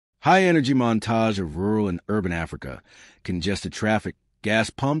High-energy montage of rural and urban Africa, congested traffic, gas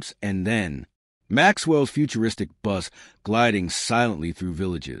pumps, and then Maxwell's futuristic bus gliding silently through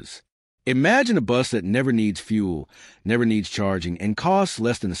villages. Imagine a bus that never needs fuel, never needs charging, and costs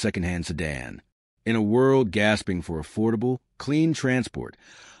less than a second-hand sedan. In a world gasping for affordable, clean transport,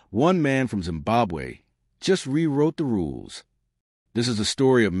 one man from Zimbabwe just rewrote the rules. This is the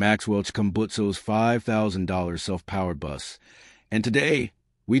story of Maxwell Chikumbutso's $5,000 self-powered bus. And today,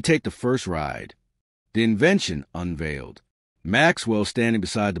 we take the first ride. The invention unveiled. Maxwell standing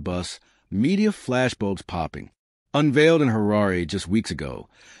beside the bus, media flashbulbs popping. Unveiled in Harare just weeks ago,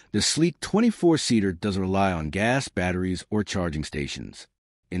 the sleek 24-seater doesn't rely on gas, batteries, or charging stations.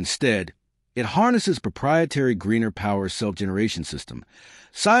 Instead, it harnesses proprietary greener power self-generation system,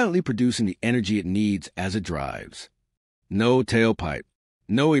 silently producing the energy it needs as it drives. No tailpipe,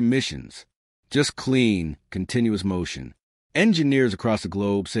 no emissions, just clean, continuous motion. Engineers across the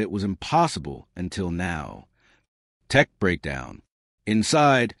globe say it was impossible until now. Tech breakdown.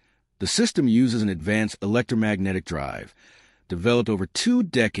 Inside, the system uses an advanced electromagnetic drive, developed over 2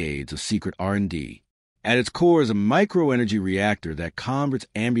 decades of secret R&D. At its core is a micro-energy reactor that converts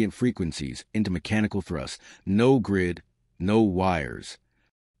ambient frequencies into mechanical thrust. No grid, no wires.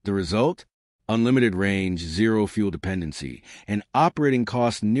 The result? Unlimited range, zero fuel dependency, and operating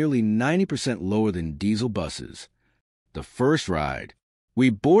costs nearly 90% lower than diesel buses. The first ride. We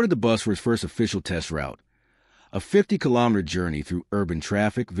boarded the bus for its first official test route. A 50-kilometer journey through urban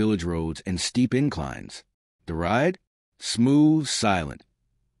traffic, village roads, and steep inclines. The ride? Smooth, silent.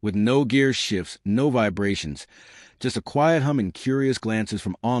 With no gear shifts, no vibrations, just a quiet hum and curious glances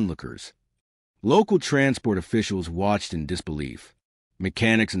from onlookers. Local transport officials watched in disbelief.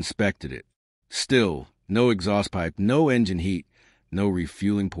 Mechanics inspected it. Still, no exhaust pipe, no engine heat, no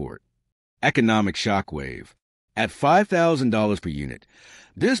refueling port. Economic shockwave. At $5,000 per unit,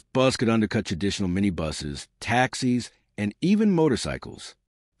 this bus could undercut traditional minibuses, taxis, and even motorcycles.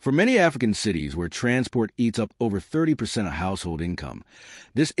 For many African cities where transport eats up over 30% of household income,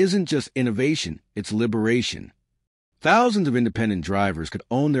 this isn't just innovation, it's liberation. Thousands of independent drivers could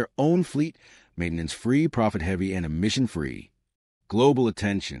own their own fleet, maintenance-free, profit-heavy, and emission-free. Global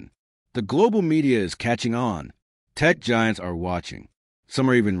attention. The global media is catching on. Tech giants are watching. Some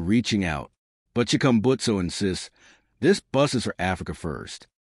are even reaching out. But Chikumbutso insists, this bus is for Africa first.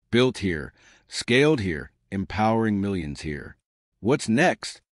 Built here, scaled here, empowering millions here. What's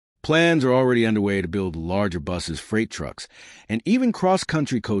next? Plans are already underway to build larger buses, freight trucks, and even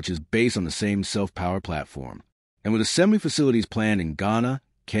cross-country coaches based on the same self-power platform. And with assembly facilities planned in Ghana,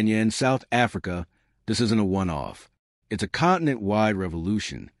 Kenya, and South Africa, this isn't a one-off. It's a continent-wide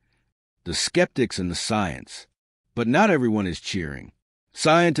revolution. The skeptics and the science. But not everyone is cheering.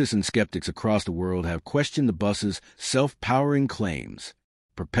 Scientists and skeptics across the world have questioned the bus's self-powering claims.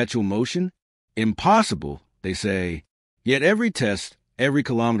 Perpetual motion? Impossible, they say. Yet every test, every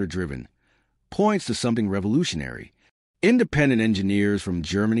kilometer driven, points to something revolutionary. Independent engineers from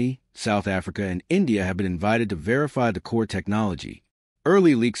Germany, South Africa, and India have been invited to verify the core technology.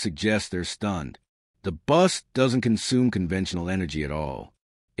 Early leaks suggest they're stunned. The bus doesn't consume conventional energy at all.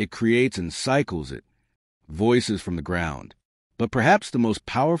 It creates and cycles it. Voices from the ground. But perhaps the most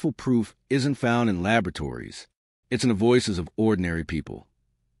powerful proof isn't found in laboratories. It's in the voices of ordinary people.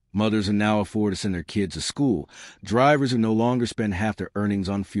 Mothers who now afford to send their kids to school, drivers who no longer spend half their earnings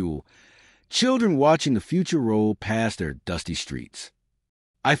on fuel, children watching the future roll past their dusty streets.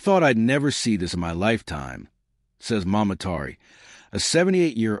 I thought I'd never see this in my lifetime, says Mama Tari, a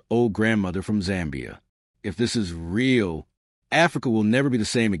 78-year-old grandmother from Zambia. If this is real, Africa will never be the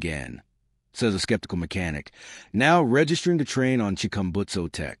same again, says a skeptical mechanic, now registering to train on Chikumbutso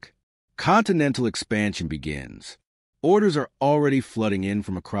tech. Continental expansion begins. Orders are already flooding in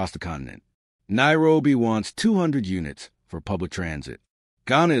from across the continent. Nairobi wants 200 units for public transit.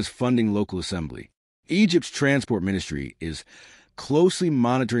 Ghana is funding local assembly. Egypt's transport ministry is closely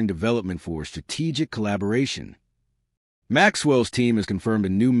monitoring development for strategic collaboration. Maxwell's team has confirmed a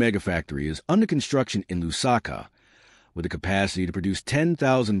new megafactory is under construction in Lusaka, with a capacity to produce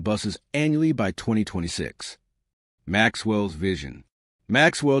 10,000 buses annually by 2026. Maxwell's vision.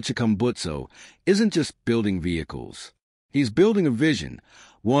 Maxwell Chikumbutso isn't just building vehicles. He's building a vision,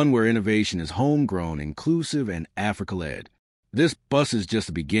 one where innovation is homegrown, inclusive, and Africa-led. This bus is just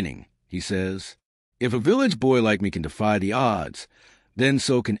the beginning, he says. If a village boy like me can defy the odds, then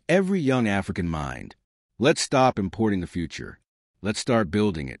so can every young African mind. Let's stop importing the future. Let's start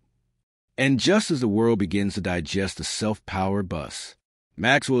building it. And just as the world begins to digest the self-powered bus,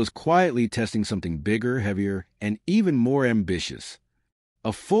 Maxwell is quietly testing something bigger, heavier, and even more ambitious.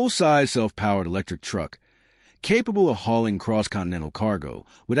 A full-size self-powered electric truck capable of hauling cross-continental cargo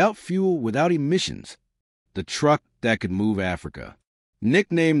without fuel, without emissions. The truck that could move Africa.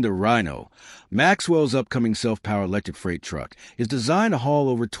 Nicknamed the Rhino, Maxwell's upcoming self-powered electric freight truck is designed to haul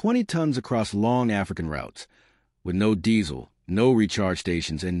over 20 tons across long African routes, with no diesel, no recharge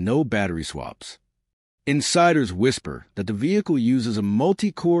stations, and no battery swaps. Insiders whisper that the vehicle uses a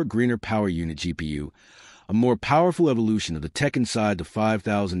multi-core greener power unit GPU, a more powerful evolution of the tech inside the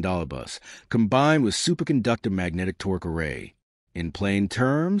 $5,000 bus, combined with superconductor magnetic torque array. In plain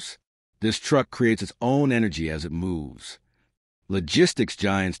terms, this truck creates its own energy as it moves. Logistics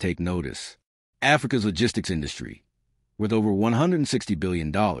giants take notice. Africa's logistics industry, with over $160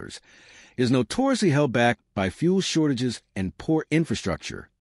 billion, is notoriously held back by fuel shortages and poor infrastructure.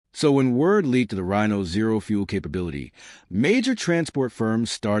 So when word leaked of the Rhino's zero-fuel capability, major transport firms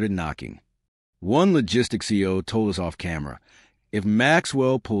started knocking. One logistics CEO told us off camera, if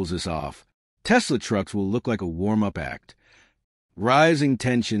Maxwell pulls this off, Tesla trucks will look like a warm-up act. Rising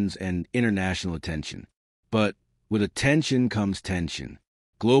tensions and international attention. But with attention comes tension.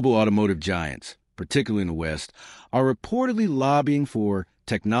 Global automotive giants, particularly in the West, are reportedly lobbying for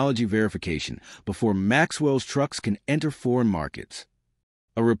technology verification before Maxwell's trucks can enter foreign markets.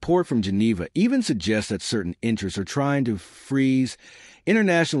 A report from Geneva even suggests that certain interests are trying to freeze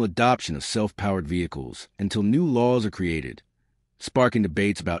international adoption of self-powered vehicles until new laws are created, sparking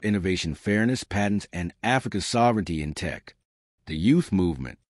debates about innovation fairness, patents, and Africa's sovereignty in tech. The youth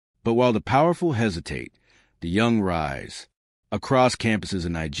movement. But while the powerful hesitate, the young rise. Across campuses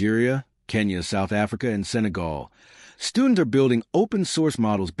in Nigeria, Kenya, South Africa, and Senegal, students are building open-source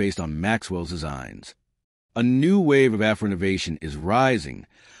models based on Maxwell's designs. A new wave of Afro-innovation is rising,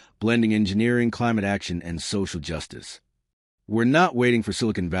 blending engineering, climate action, and social justice. We're not waiting for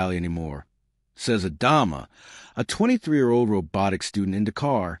Silicon Valley anymore, says Adama, a 23-year-old robotics student in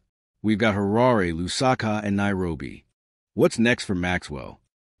Dakar. We've got Harare, Lusaka, and Nairobi. What's next for Maxwell?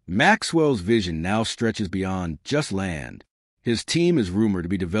 Maxwell's vision now stretches beyond just land. His team is rumored to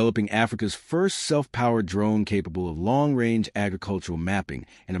be developing Africa's first self-powered drone capable of long-range agricultural mapping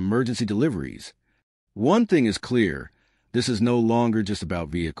and emergency deliveries. One thing is clear, this is no longer just about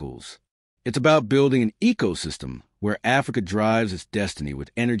vehicles. It's about building an ecosystem where Africa drives its destiny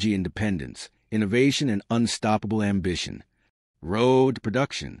with energy independence, innovation, and unstoppable ambition. Road to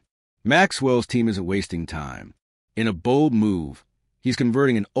production. Maxwell's team isn't wasting time. In a bold move, he's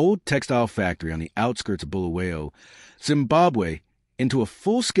converting an old textile factory on the outskirts of Bulawayo, Zimbabwe, into a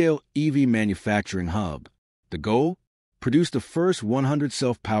full-scale EV manufacturing hub. The goal? Produce the first 100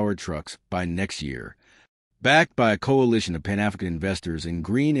 self-powered trucks by next year. Backed by a coalition of Pan-African investors and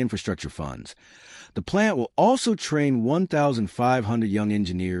green infrastructure funds, the plant will also train 1,500 young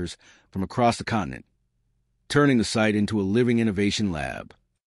engineers from across the continent, turning the site into a living innovation lab.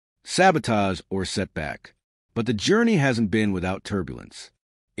 Sabotage or setback. But the journey hasn't been without turbulence.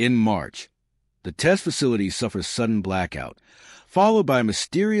 In March, the test facility suffers sudden blackout, followed by a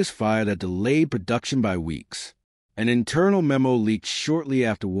mysterious fire that delayed production by weeks. An internal memo leaked shortly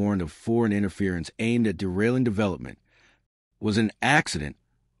after warned of foreign interference aimed at derailing development. Was it an accident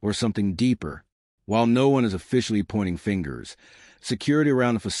or something deeper? While no one is officially pointing fingers, security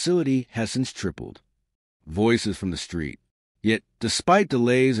around the facility has since tripled. Voices from the street. Yet, despite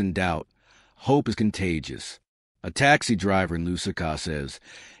delays and doubt, hope is contagious. A taxi driver in Lusaka says,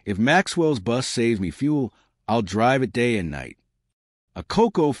 if Maxwell's bus saves me fuel, I'll drive it day and night. A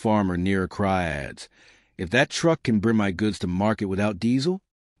cocoa farmer near Accra adds, if that truck can bring my goods to market without diesel,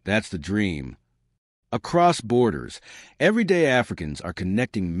 that's the dream. Across borders, everyday Africans are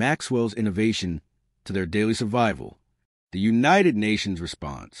connecting Maxwell's innovation to their daily survival. The United Nations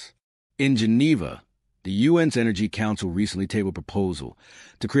response. In Geneva, the UN's Energy Council recently tabled a proposal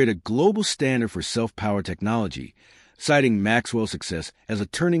to create a global standard for self-powered technology, citing Maxwell's success as a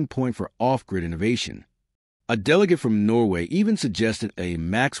turning point for off-grid innovation. A delegate from Norway even suggested a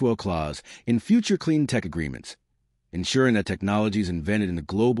Maxwell clause in future clean tech agreements, ensuring that technologies invented in the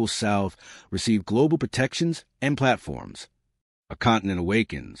global south receive global protections and platforms. A continent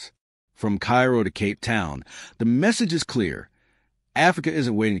awakens. From Cairo to Cape Town, the message is clear. Africa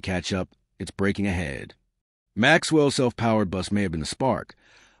isn't waiting to catch up, it's breaking ahead. Maxwell's self-powered bus may have been the spark,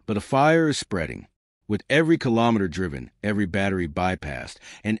 but the fire is spreading. With every kilometer driven, every battery bypassed,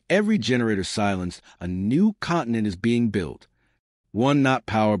 and every generator silenced, a new continent is being built. One not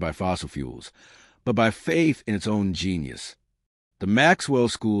powered by fossil fuels, but by faith in its own genius. The Maxwell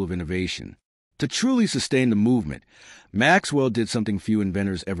School of Innovation. To truly sustain the movement, Maxwell did something few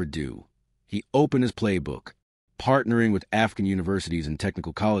inventors ever do. He opened his playbook. Partnering with African universities and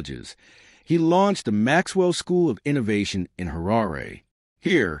technical colleges, he launched the Maxwell School of Innovation in Harare.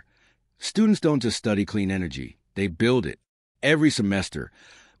 Here, Students don't just study clean energy, they build it. Every semester,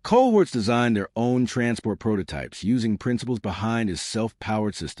 cohorts design their own transport prototypes using principles behind his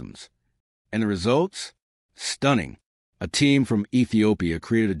self-powered systems. And the results? Stunning. A team from Ethiopia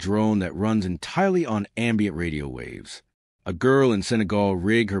created a drone that runs entirely on ambient radio waves. A girl in Senegal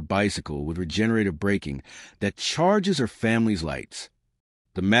rigged her bicycle with regenerative braking that charges her family's lights.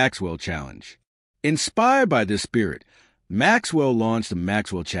 The Maxwell Challenge. Inspired by this spirit, Maxwell launched the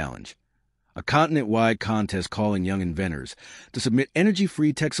Maxwell Challenge, a continent-wide contest calling young inventors to submit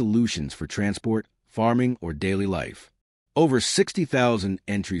energy-free tech solutions for transport, farming, or daily life. Over 60,000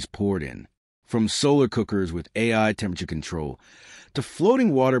 entries poured in, from solar cookers with AI temperature control to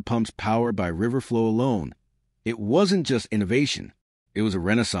floating water pumps powered by river flow alone. It wasn't just innovation, it was a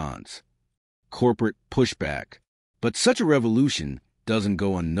renaissance. Corporate pushback. But such a revolution doesn't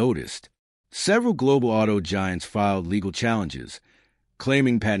go unnoticed. Several global auto giants filed legal challenges,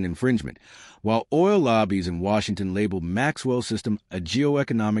 claiming patent infringement, while oil lobbies in Washington labeled Maxwell's system a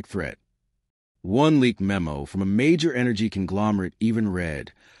geoeconomic threat. One leaked memo from a major energy conglomerate even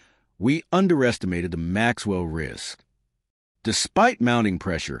read, "We underestimated the Maxwell risk." Despite mounting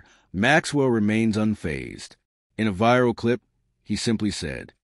pressure, Maxwell remains unfazed. In a viral clip, he simply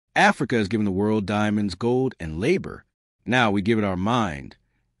said, "Africa has given the world diamonds, gold, and labor. Now we give it our mind."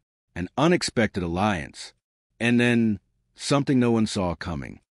 An unexpected alliance. And then something no one saw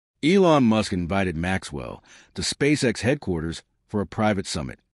coming. Elon Musk invited Maxwell to SpaceX headquarters for a private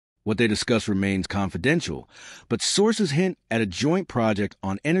summit. What they discussed remains confidential, but sources hint at a joint project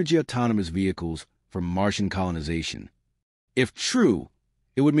on energy autonomous vehicles for Martian colonization. If true,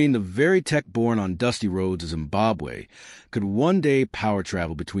 it would mean the very tech born on dusty roads of Zimbabwe could one day power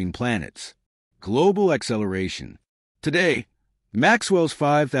travel between planets. Global acceleration. Today, Maxwell's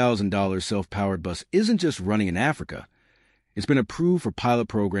 $5,000 self-powered bus isn't just running in Africa. It's been approved for pilot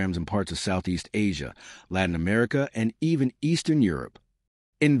programs in parts of Southeast Asia, Latin America, and even Eastern Europe.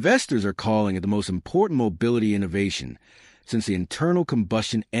 Investors are calling it the most important mobility innovation since the internal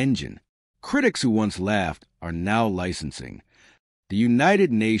combustion engine. Critics who once laughed are now licensing. The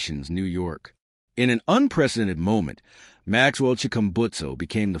United Nations, New York. In an unprecedented moment, Maxwell Chikumbutso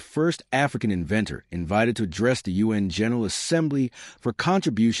became the first African inventor invited to address the UN General Assembly for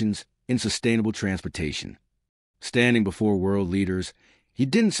contributions in sustainable transportation. Standing before world leaders, he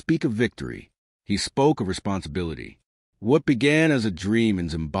didn't speak of victory. He spoke of responsibility. What began as a dream in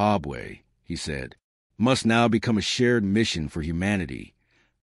Zimbabwe, he said, must now become a shared mission for humanity.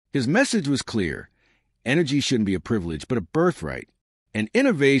 His message was clear. Energy shouldn't be a privilege, but a birthright. And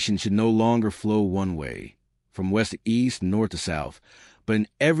innovation should no longer flow one way, from west to east, north to south, but in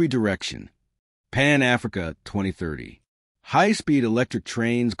every direction. Pan-Africa 2030. High-speed electric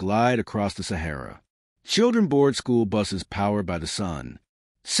trains glide across the Sahara. Children board school buses powered by the sun.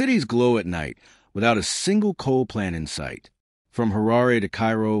 Cities glow at night without a single coal plant in sight. From Harare to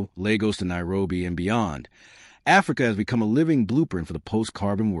Cairo, Lagos to Nairobi, and beyond, Africa has become a living blueprint for the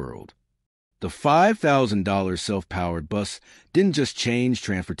post-carbon world. The $5,000 self-powered bus didn't just change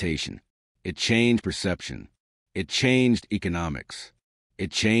transportation. It changed perception. It changed economics.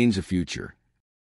 It changed the future.